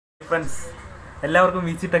Friends, എല്ലാവർക്കും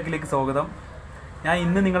VC ടെക്കിലേക്ക് സ്വാഗതം. ഞാൻ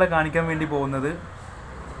ഇന്ന് നിങ്ങളെ കാണിക്കാൻ വേണ്ടി പോകുന്നത്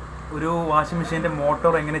ഒരു വാഷിംഗ് മെഷീൻ്റെ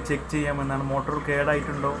മോട്ടോർ എങ്ങനെ ചെക്ക് ചെയ്യാമെന്നാണ്. മോട്ടോർ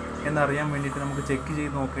കേടായിട്ടുണ്ടോ എന്നറിയാൻ വേണ്ടിയിട്ട് നമുക്ക് ചെക്ക്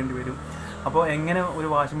ചെയ്ത് നോക്കേണ്ടി വരും. അപ്പോൾ എങ്ങനെ ഒരു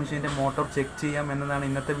വാഷിംഗ് മെഷീൻ്റെ മോട്ടോർ ചെക്ക് ചെയ്യാം എന്നതാണ്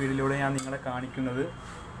ഇന്നത്തെ വീഡിയോയിലൂടെ ഞാൻ നിങ്ങളെ കാണിക്കുന്നത്.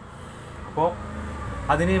 അപ്പോൾ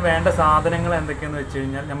അതിന് വേണ്ട സാധനങ്ങൾ എന്തൊക്കെയാണെന്ന് വെച്ച്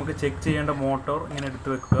കഴിഞ്ഞാൽ, നമുക്ക് ചെക്ക് ചെയ്യേണ്ട മോട്ടോർ ഇങ്ങനെ എടുത്ത്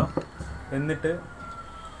വെക്കുക. എന്നിട്ട്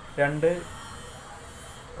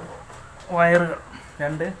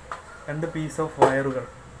രണ്ട് പീസ് ഓഫ് വയറുകൾ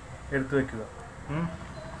എടുത്തു വയ്ക്കുക.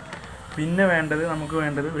 പിന്നെ നമുക്ക്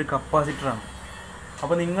വേണ്ടത് ഒരു കപ്പാസിറ്ററാണ്.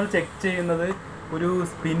 അപ്പോൾ നിങ്ങൾ ചെക്ക് ചെയ്യുന്നത് ഒരു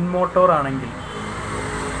സ്പിൻ മോട്ടോർ ആണെങ്കിൽ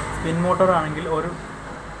ഒരു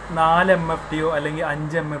 4 MFTയോ അല്ലെങ്കിൽ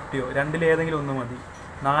 5 MFTയോ രണ്ടിലേതെങ്കിലും ഒന്ന് മതി.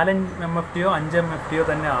 4 MFTയോ 5 MFTയോ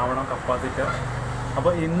തന്നെ ആവണം കപ്പാസിറ്റർ.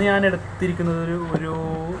 അപ്പോൾ ഇന്ന് ഞാൻ എടുത്തിരിക്കുന്നത് ഒരു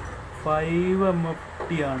 5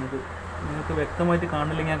 MFT ആണിത്. നിങ്ങൾക്ക് വ്യക്തമായിട്ട്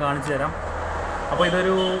കാണില്ലെങ്കിൽ ഞാൻ കാണിച്ചു തരാം. അപ്പോൾ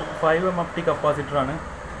ഇതൊരു 5 MFT കപ്പാസിറ്ററാണ്.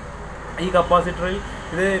 ഈ കപ്പാസിറ്ററിൽ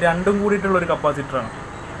ഇത് രണ്ടും കൂടിയിട്ടുള്ളൊരു കപ്പാസിറ്ററാണ്.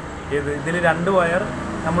 ഇതിൽ 2 വയർ,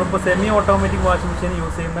 നമ്മളിപ്പോൾ semi automatic washing machine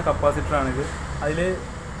use ചെയ്യുന്ന കപ്പാസിറ്ററാണിത്. ഇതിൽ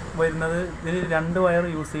 2 വയർ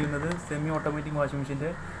യൂസ് ചെയ്യുന്നത് സെമി ഓട്ടോമാറ്റിക് വാഷിംഗ് മെഷീൻ്റെ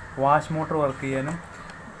വാഷ് മോട്ടർ വർക്ക് ചെയ്യാനും,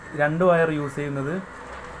 2 വയർ യൂസ് ചെയ്യുന്നത്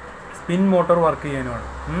സ്പിൻ മോട്ടോർ വർക്ക് ചെയ്യാനുമാണ്.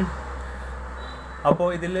 അപ്പോൾ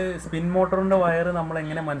ഇതിൽ സ്പിൻ മോട്ടറിൻ്റെ വയർ നമ്മൾ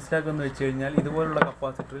എങ്ങനെ മനസ്സിലാക്കുമെന്ന് വെച്ച് കഴിഞ്ഞാൽ, ഇതുപോലുള്ള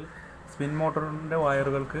കപ്പാസിറ്ററിൽ സ്പിൻ മോട്ടോറിൻ്റെ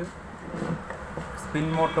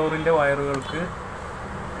വയറുകൾക്ക്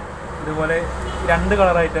ഇതുപോലെ 2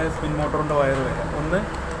 കളറായിട്ടാണ് സ്പിൻ മോട്ടോറിൻ്റെ വയർ വരിക. ഒന്ന്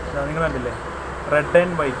നിങ്ങൾ കണ്ടില്ലേ, റെഡ്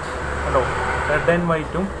ആൻഡ് വൈറ്റ് കണ്ടോ, റെഡ് ആൻഡ്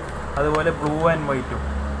വൈറ്റും അതുപോലെ ബ്ലൂ ആൻഡ് വൈറ്റും.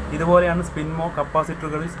 ഇതുപോലെയാണ്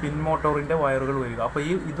കപ്പാസിറ്ററുകളിൽ സ്പിൻ മോട്ടോറിൻ്റെ വയറുകൾ വരിക. അപ്പോൾ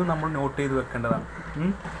ഇത് നമ്മൾ നോട്ട് ചെയ്ത് വെക്കേണ്ടതാണ്.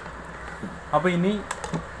 അപ്പോൾ ഇനി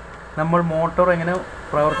നമ്മൾ മോട്ടോർ എങ്ങനെ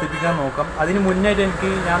പ്രവർത്തിപ്പിക്കാൻ നോക്കാം. അതിന് മുന്നായിട്ട്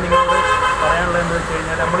ഞാൻ നിങ്ങളോട് പറയാനുള്ളത് എന്താ വെച്ച്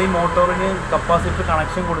കഴിഞ്ഞാൽ, നമ്മൾ ഈ മോട്ടോറിന് കപ്പാസിറ്റർ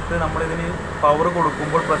കണക്ഷൻ കൊടുത്ത് നമ്മളിതിന് പവർ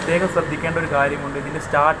കൊടുക്കുമ്പോൾ പ്രത്യേകം ശ്രദ്ധിക്കേണ്ട ഒരു കാര്യമുണ്ട്. ഇതിൻ്റെ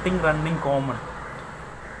സ്റ്റാർട്ടിങ്, റണ്ണിങ്, കോമൺ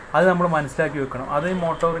അത് നമ്മൾ മനസ്സിലാക്കി വെക്കണം. അത്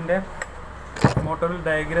മോട്ടോറിൽ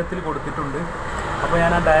ഡയഗ്രത്തിൽ കൊടുത്തിട്ടുണ്ട്. അപ്പോൾ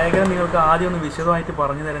ഞാൻ ആ ഡയഗ്രം നിങ്ങൾക്ക് ആദ്യം ഒന്ന് വിശദമായിട്ട്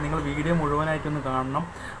പറഞ്ഞു തരാം. നിങ്ങൾ വീഡിയോ മുഴുവനായിട്ടൊന്ന് കാണണം.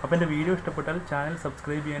 അപ്പോൾ എൻ്റെ വീഡിയോ ഇഷ്ടപ്പെട്ടാൽ ചാനൽ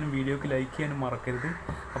സബ്സ്ക്രൈബ് ചെയ്യാനും വീഡിയോക്ക് ലൈക്ക് ചെയ്യാനും മറക്കരുത്.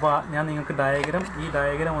 അപ്പോൾ ഞാൻ നിങ്ങൾക്ക് ഈ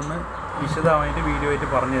ഡയഗ്രം ഒന്ന് വിശദമായിട്ട് വീഡിയോ ആയിട്ട്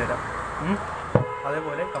പറഞ്ഞു തരാം.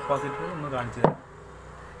 അതേപോലെ കപ്പാസിറ്റർ ഒന്ന് കാണിച്ചു തരാം.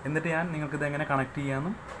 എന്നിട്ട് ഞാൻ നിങ്ങൾക്കിത് എങ്ങനെ കണക്ട്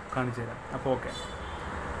ചെയ്യാമെന്നും കാണിച്ചു തരാം. അപ്പോൾ ഓക്കെ.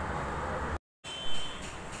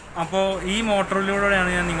 അപ്പോൾ ഈ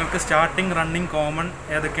മോട്ടറിലൂടെയാണ് ഞാൻ നിങ്ങൾക്ക് സ്റ്റാർട്ടിങ്, റണ്ണിങ്, കോമൺ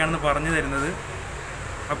ഏതൊക്കെയാണെന്ന് പറഞ്ഞു തരുന്നത്.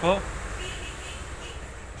 അപ്പോൾ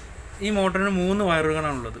ഈ മോട്ടറിന് 3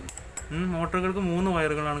 വയറുകളാണുള്ളത്. മോട്ടറുകൾക്ക് 3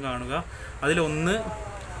 വയറുകളാണ് കാണുക. അതിലൊന്ന്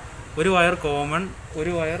ഒരു വയർ കോമൺ,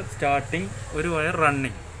 ഒരു വയർ സ്റ്റാർട്ടിങ്, ഒരു വയർ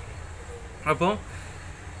റണ്ണിങ്. അപ്പോൾ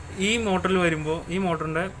ഈ മോട്ടറിൽ വരുമ്പോൾ ഈ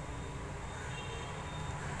മോട്ടറിൻ്റെ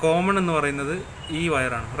കോമൺ എന്ന് പറയുന്നത് ഈ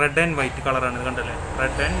വയറാണ്. റെഡ് ആൻഡ് വൈറ്റ് കളറാണ്, ഇത് കണ്ടല്ലേ,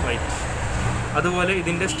 റെഡ് ആൻഡ് വൈറ്റ്. അതുപോലെ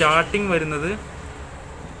ഇതിൻ്റെ സ്റ്റാർട്ടിങ് വരുന്നത്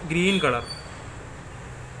ഗ്രീൻ കളർ.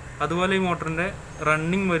 അതുപോലെ ഈ മോട്ടറിൻ്റെ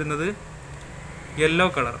റണ്ണിങ് വരുന്നത് യെല്ലോ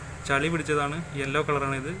കളർ, ചളി പിടിച്ചതാണ്, യെല്ലോ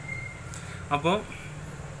കളറാണിത്. അപ്പോൾ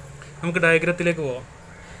നമുക്ക് ഡയഗ്രത്തിലേക്ക് പോവാം.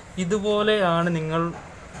 ഇതുപോലെ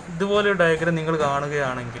ഡയഗ്രം നിങ്ങൾ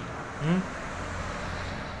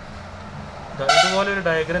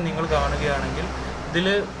കാണുകയാണെങ്കിൽ ഇതിൽ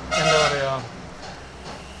എന്താ പറയുക,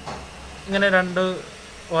 ഇങ്ങനെ 2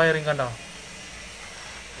 വയറിങ് കണ്ടോ,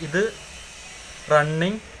 ഇത്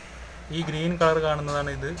റണ്ണിങ്, ഈ ഗ്രീൻ കളർ കാണുന്നതാണ്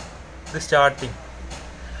ഇത് സ്റ്റാർട്ടിങ്.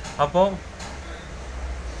 അപ്പോൾ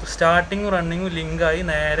സ്റ്റാർട്ടിങ്ങും റണ്ണിങ്ങും ലിങ്കായി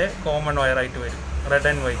നേരെ കോമൺ വയറായിട്ട് വരും, റെഡ്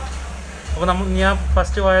ആൻഡ് വൈറ്റ്. അപ്പോൾ ഞാൻ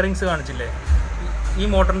ഫസ്റ്റ് വയറിങ്സ് കാണിച്ചില്ലേ, ഈ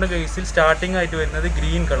മോട്ടറിൻ്റെ കേസിൽ സ്റ്റാർട്ടിംഗ് ആയിട്ട് വരുന്നത്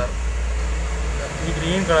ഗ്രീൻ കളർ. ഈ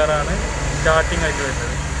ഗ്രീൻ കളറാണ് സ്റ്റാർട്ടിംഗ് ആയിട്ട്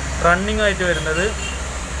വരുന്നത്. റണ്ണിങ് ആയിട്ട് വരുന്നത്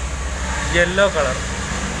യെല്ലോ കളർ.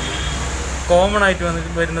 കോമൺ ആയിട്ട്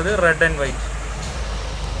വരുന്നത് റെഡ് ആൻഡ് വൈറ്റ്.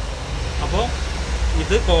 അപ്പോൾ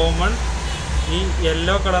ഇത് കോമൺ, ഈ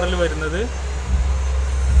യെല്ലോ കളറിൽ വരുന്നത്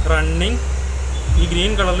റണ്ണിങ്, ഈ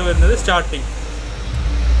ഗ്രീൻ കളറിൽ വരുന്നത് സ്റ്റാർട്ടിങ്.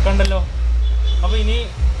 കണ്ടല്ലോ. അപ്പോൾ ഇനി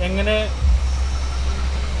എങ്ങനെ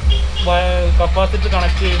കപ്പാസിറ്റർ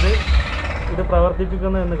കണക്ട് ചെയ്ത് ഇത്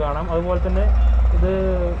പ്രവർത്തിപ്പിക്കുന്നതെന്ന് കാണാം. അതുപോലെ തന്നെ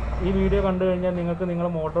ഈ വീഡിയോ കണ്ടു കഴിഞ്ഞാൽ നിങ്ങൾക്ക്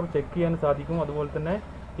നിങ്ങളുടെ മോട്ടോർ ചെക്ക് ചെയ്യാൻ സാധിക്കും. അതുപോലെ തന്നെ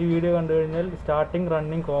ഈ വീഡിയോ കണ്ടു കഴിഞ്ഞാൽ സ്റ്റാർട്ടിങ്,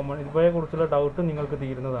 റണ്ണിങ്, കോമൺ ഇവയെക്കുറിച്ചുള്ള ഡൗട്ട് നിങ്ങൾക്ക്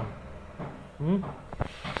തീരുന്നതാണ്.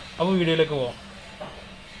 അപ്പോൾ വീഡിയോയിലേക്ക് പോവാം.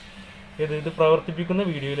 ഇത് പ്രവർത്തിപ്പിക്കുന്ന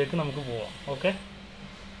വീഡിയോയിലേക്ക് നമുക്ക് പോവാം. ഓക്കെ.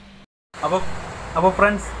 അപ്പോൾ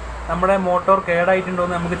ഫ്രണ്ട്സ്, നമ്മുടെ മോട്ടോർ കേടായിട്ടുണ്ടോ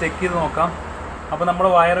എന്ന് നമുക്ക് ചെക്ക് ചെയ്ത് നോക്കാം. അപ്പോൾ നമ്മുടെ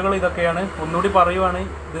വയറുകൾ ഇതൊക്കെയാണ്. ഒന്നുകൂടി പറയുവാണ്,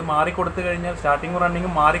 ഇത് മാറിക്കൊടുത്തു കഴിഞ്ഞാൽ, സ്റ്റാർട്ടിങ്ങും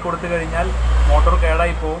റണ്ണിങ്ങും മാറിക്കൊടുത്തു കഴിഞ്ഞാൽ മോട്ടോർ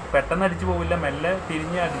കേടായി പോകും. പെട്ടെന്ന് അടിച്ചു പോവില്ല, മെല്ലെ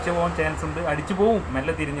തിരിഞ്ഞ് അടിച്ചു പോകാൻ ചാൻസ് ഉണ്ട്. അടിച്ചു പോവും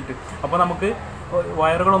മെല്ലെ തിരിഞ്ഞിട്ട്. അപ്പോൾ നമുക്ക്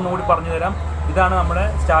വയറുകൾ ഒന്നുകൂടി പറഞ്ഞു തരാം. ഇതാണ് നമ്മുടെ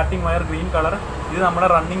സ്റ്റാർട്ടിംഗ് വയർ ഗ്രീൻ കളർ, ഇത് നമ്മുടെ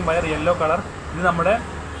റണ്ണിങ് വയർ യെല്ലോ കളർ, ഇത് നമ്മുടെ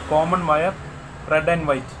common wire red and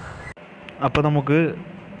white. അപ്പോൾ നമുക്ക്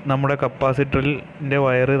നമ്മുടെ കപ്പാസിറ്ററിൻ്റെ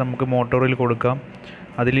വയർ നമുക്ക് മോട്ടോറിൽ കൊടുക്കാം.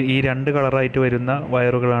 അതിൽ ഈ 2 കളറായിട്ട് വരുന്ന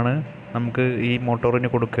വയറുകളാണ് നമുക്ക് ഈ മോട്ടോറിന്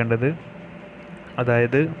കൊടുക്കേണ്ടത്.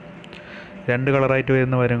 അതായത് 2 കളറായിട്ട്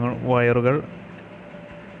വരുന്ന വയറുകൾ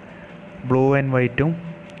ബ്ലൂ ആൻഡ് വൈറ്റും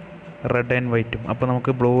റെഡ് ആൻഡ് വൈറ്റും. അപ്പോൾ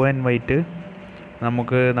നമുക്ക് ബ്ലൂ ആൻഡ് വൈറ്റ്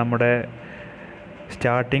നമുക്ക് നമ്മുടെ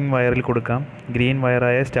സ്റ്റാർട്ടിംഗ് വയറിൽ കൊടുക്കാം. ഗ്രീൻ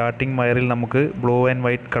വയറായ സ്റ്റാർട്ടിംഗ് വയറിൽ നമുക്ക് ബ്ലൂ ആൻഡ്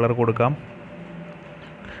വൈറ്റ് കളർ കൊടുക്കാം.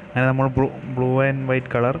 അങ്ങനെ നമ്മൾ blue and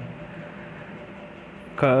white colour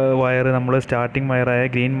wire നമ്മൾ സ്റ്റാർട്ടിംഗ് വയറായ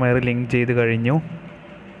ഗ്രീൻ വയർ ലിങ്ക് ചെയ്ത് കഴിഞ്ഞു.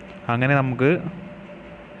 അങ്ങനെ നമുക്ക്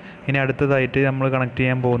ഇനി അടുത്തതായിട്ട് നമ്മൾ കണക്ട്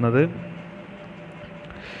ചെയ്യാൻ പോകുന്നത്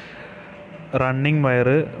running wire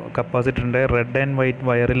കപ്പാസിറ്ററിൻ്റെ red and white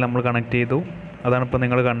വയറിൽ നമ്മൾ കണക്ട് ചെയ്തു. അതാണ് ഇപ്പോൾ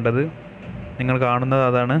നിങ്ങൾ കണ്ടത്, നിങ്ങൾ കാണുന്നത്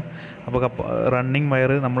അതാണ്. അപ്പോൾ റണ്ണിങ്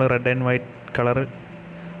വയർ നമ്മൾ റെഡ് ആൻഡ് വൈറ്റ്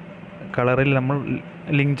കളറിൽ നമ്മൾ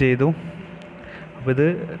ലിങ്ക് ചെയ്തു. അപ്പോൾ ഇത്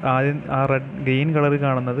ആദ്യം ആ ഗ്രീൻ കളറിൽ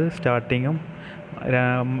കാണുന്നത് സ്റ്റാർട്ടിങ്ങും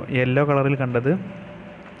യെല്ലോ കളറിൽ കണ്ടത്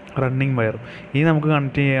റണ്ണിങ് വയറും. ഇനി നമുക്ക്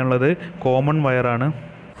കണക്ട് ചെയ്യാനുള്ളത് കോമൺ വയറാണ്.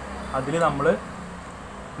 അതിൽ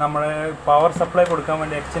നമ്മൾ പവർ സപ്ലൈ കൊടുക്കാൻ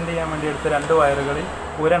വേണ്ടി എക്സ്റ്റെൻഡ് ചെയ്യാൻ വേണ്ടി എടുത്ത 2 വയറുകളിൽ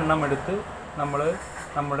ഒരെണ്ണം എടുത്ത് നമ്മൾ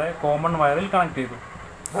നമ്മുടെ കോമൺ വയറിൽ കണക്ട് ചെയ്തു.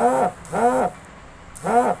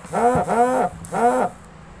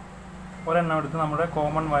 ഒരെണ്ണം എടുത്ത് നമ്മുടെ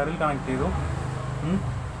കോമൺ വയറിൽ കണക്ട് ചെയ്തു.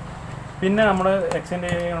 പിന്നെ നമ്മൾ എക്സ്റ്റെൻഡ്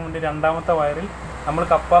ചെയ്യാൻ വേണ്ടി 2ാമത്തെ വയറിൽ നമ്മൾ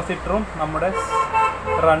കപ്പാസിറ്ററും നമ്മുടെ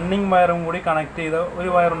റണ്ണിങ് വയറും കൂടി കണക്ട് ചെയ്ത ഒരു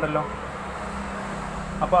വയറുണ്ടല്ലോ.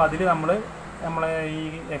 അപ്പോൾ അതിൽ നമ്മളെ ഈ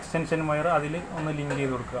എക്സ്റ്റൻഷൻ വയർ അതിൽ ഒന്ന് ലിങ്ക്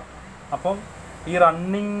ചെയ്ത് കൊടുക്കുക. അപ്പം ഈ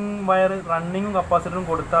റണ്ണിങ്ങും കപ്പാസിറ്ററും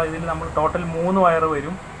കൊടുത്താൽ ഇതിൽ നമ്മൾ ടോട്ടൽ 3 വയർ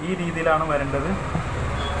വരും. ഈ രീതിയിലാണ് വരേണ്ടത്.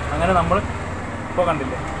 അങ്ങനെ നമ്മൾ ഇപ്പോൾ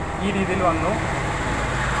കണ്ടില്ലേ, ഈ രീതിയിൽ വന്നു.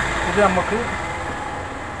 ഇത് നമുക്ക്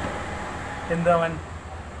എന്താവാൻ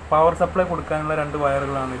പവർ സപ്ലൈ കൊടുക്കാനുള്ള 2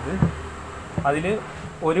 വയറുകളാണിത്. അതിൽ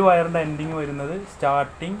ഒരു വയറിൻ്റെ എൻഡിങ് വരുന്നത്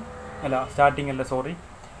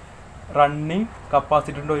റണ്ണിങ്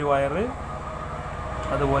കപ്പാസിറ്ററിൻ്റെ ഒരു വയർ,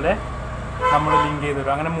 അതുപോലെ നമ്മൾ ലിങ്ക് ചെയ്ത്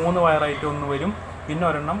വരും. അങ്ങനെ 3 വയറായിട്ട് ഒന്ന് വരും. പിന്നെ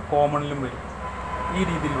ഒരെണ്ണം കോമണിലും വരും. ഈ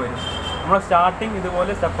രീതിയിൽ വരും. നമ്മൾ സ്റ്റാർട്ടിങ്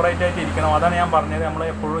ഇതുപോലെ സെപ്പറേറ്റ് ആയിട്ട് ഇരിക്കണം. അതാണ് ഞാൻ പറഞ്ഞത്, നമ്മൾ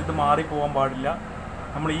എപ്പോഴും ഇത് മാറിപ്പോകാൻ പാടില്ല.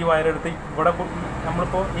 നമ്മൾ ഈ വയറെടുത്ത് ഇവിടെ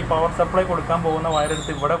നമ്മളിപ്പോൾ ഈ പവർ സപ്ലൈ കൊടുക്കാൻ പോകുന്ന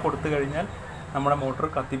വയറെടുത്ത് ഇവിടെ കൊടുത്തു കഴിഞ്ഞാൽ നമ്മുടെ മോട്ടർ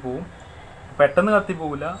കത്തിപ്പോവും. പെട്ടെന്ന്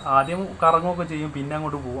കത്തിപ്പോവില്ല, ആദ്യം കറങ്ങുകയൊക്കെ ചെയ്യും, പിന്നെ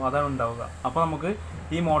അങ്ങോട്ട് പോകും. അതാണ് ഉണ്ടാവുക. അപ്പോൾ നമുക്ക്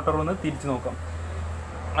ഈ മോട്ടർ ഒന്ന് തിരിച്ച് നോക്കാം.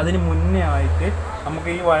 അതിന് മുന്നേ ആയിട്ട്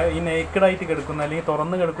നമുക്ക് ഈ നേക്കഡായിട്ട് കിടക്കുന്ന അല്ലെങ്കിൽ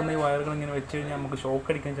തുറന്ന് കിടക്കുന്ന ഈ വയറുകൾ ഇങ്ങനെ വെച്ച് കഴിഞ്ഞാൽ നമുക്ക് ഷോക്ക്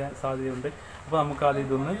അടിക്കാൻ സാധ്യതയുണ്ട്. അപ്പോൾ നമുക്ക് ആദ്യം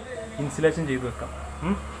ഇതൊന്ന് ഇൻസുലേഷൻ ചെയ്ത് വെക്കാം.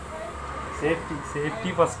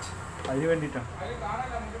 സേഫ്റ്റി ഫസ്റ്റ്, അതിന് വേണ്ടിയിട്ടാണ്.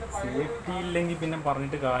 സേഫ്റ്റി ഇല്ലെങ്കിൽ പിന്നെ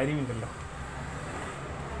പറഞ്ഞിട്ട് കാര്യമില്ലല്ലോ.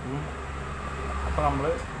 അപ്പോൾ നമ്മൾ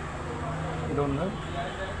ഇതൊന്ന്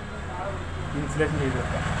ഇൻസുലേഷൻ ചെയ്ത്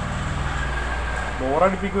വെക്കാം.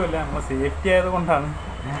 ബോറടിപ്പിക്കുമല്ല, നമ്മൾ സേഫ്റ്റി ആയതുകൊണ്ടാണ്.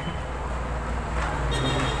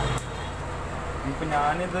 ഇപ്പം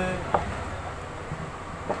ഞാനിത്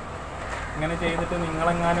ഇങ്ങനെ ചെയ്തിട്ട്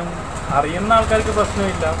നിങ്ങളെങ്ങാനും അറിയുന്ന ആൾക്കാർക്ക്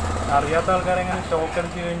പ്രശ്നമില്ല, അറിയാത്ത ആൾക്കാരെങ്ങനെ ഷോക്ക്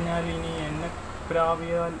അടിച്ച് കഴിഞ്ഞാൽ ഇനി എന്നെ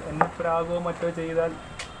പ്രാകുകയോ മറ്റോ ചെയ്താൽ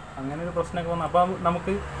അങ്ങനെ ഒരു പ്രശ്നമൊക്കെ വന്നു. അപ്പം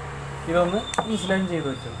നമുക്ക് ഇതൊന്ന് ഇൻസുലേഷൻ ചെയ്ത്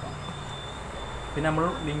വെച്ചേക്കാം. പിന്നെ നമ്മൾ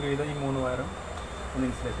ലിങ്ക് ചെയ്ത ഈ 3 വയറും ഒന്ന്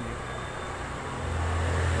ഇൻസുലേഷൻ ചെയ്തു.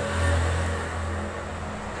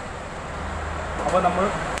 അപ്പോൾ നമ്മൾ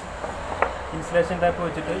ഇൻസുലേഷൻ ടാപ്പ്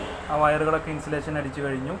വെച്ചിട്ട് ആ വയറുകളൊക്കെ ഇൻസുലേഷൻ അടിച്ചു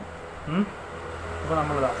കഴിഞ്ഞു. അപ്പോൾ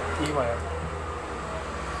നമ്മളിതാ ഈ വയർ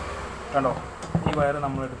കണ്ടോ, ഈ വയർ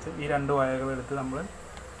നമ്മളെടുത്ത് ഈ 2 വയറുകളെടുത്ത് നമ്മൾ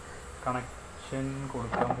കണക്ഷൻ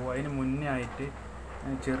കൊടുക്കാൻ പോകും. അതിന് മുന്നേ ആയിട്ട്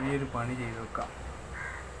ചെറിയൊരു പണി ചെയ്ത് വെക്കാം.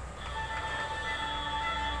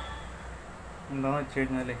 എന്താണെന്ന് വെച്ച്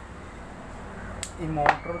കഴിഞ്ഞാൽ ഈ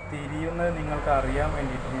മോട്ടോർ തിരിയുന്നത് നിങ്ങൾക്ക് അറിയാൻ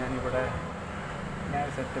വേണ്ടിയിട്ട് ഞാൻ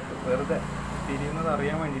സെറ്റപ്പ് വെറുതെ തിരിയുന്നത്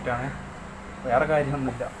അറിയാൻ വേണ്ടിയിട്ടാണ്, വേറെ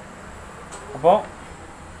കാര്യമൊന്നുമില്ല. അപ്പോൾ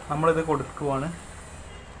നമ്മളിത് കൊടുക്കുവാണ്.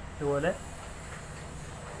 ഇതുപോലെ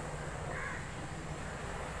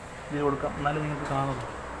ഇത് കൊടുക്കാം, എന്നാലും നിങ്ങൾക്ക് കാണുന്നു.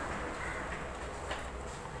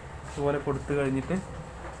 ഇതുപോലെ കൊടുത്തു കഴിഞ്ഞിട്ട്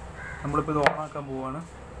നമ്മളിപ്പോൾ ഇത് ഓണാക്കാൻ പോവുകയാണ്.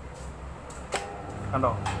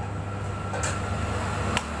 കണ്ടോ,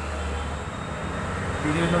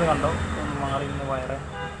 തിരിയുന്നത് കണ്ടോ, ഒന്ന് മാറി നിന്ന് വയറെ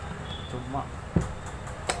ചുമ്മാ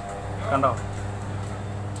കണ്ടോ.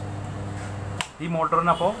 ഈ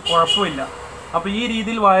മോട്ടോറിന് അപ്പോൾ കുഴപ്പമില്ല. അപ്പോൾ ഈ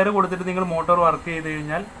രീതിയിൽ വയർ കൊടുത്തിട്ട് നിങ്ങൾ മോട്ടോർ വർക്ക് ചെയ്ത്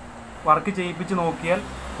കഴിഞ്ഞാൽ, വർക്ക് ചെയ്യിപ്പിച്ച് നോക്കിയാൽ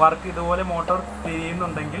ഇതുപോലെ മോട്ടോർ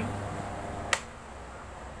തിരിയുന്നുണ്ടെങ്കിൽ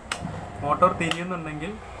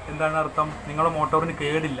എന്താണ് അർത്ഥം? നിങ്ങളുടെ മോട്ടോറിന്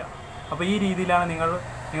കേടില്ല. അപ്പോൾ ഈ രീതിയിലാണ്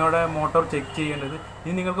നിങ്ങളുടെ മോട്ടോർ ചെക്ക് ചെയ്യേണ്ടത്.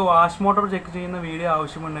 ഇനി നിങ്ങൾക്ക് വാഷ് മോട്ടോർ ചെക്ക് ചെയ്യുന്ന വീഡിയോ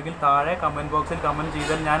ആവശ്യമുണ്ടെങ്കിൽ താഴെ കമൻറ്റ് ബോക്സിൽ കമൻറ്റ്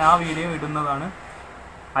ചെയ്താൽ ഞാൻ ആ വീഡിയോ ഇടുന്നതാണ്.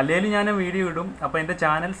 അല്ലെങ്കിൽ ഞാൻ വീഡിയോ ഇടും. അപ്പോൾ എൻ്റെ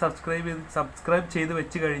ചാനൽ സബ്സ്ക്രൈബ് ചെയ്ത്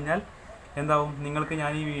വെച്ച് കഴിഞ്ഞാൽ എന്താവും, നിങ്ങൾക്ക്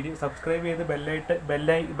ഞാൻ ഈ വീഡിയോ സബ്സ്ക്രൈബ് ചെയ്ത്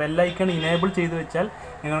ബെല്ലൈക്കൺ ഇനേബിൾ ചെയ്ത് വെച്ചാൽ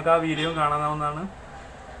നിങ്ങൾക്ക് ആ വീഡിയോ കാണാവുന്നതാണ്.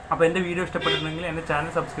 അപ്പോൾ എൻ്റെ വീഡിയോ ഇഷ്ടപ്പെട്ടിട്ടുണ്ടെങ്കിൽ എൻ്റെ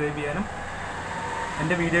ചാനൽ സബ്സ്ക്രൈബ് ചെയ്യാനും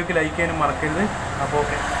എൻ്റെ വീഡിയോയ്ക്ക് ലൈക്ക് ചെയ്യാനും മറക്കരുത്. അപ്പോൾ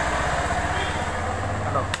ഓക്കെ,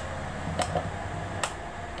 കേട്ടോ.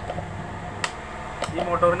 ഈ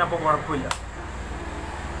മോട്ടോറിന് അപ്പോൾ കുഴപ്പമില്ല.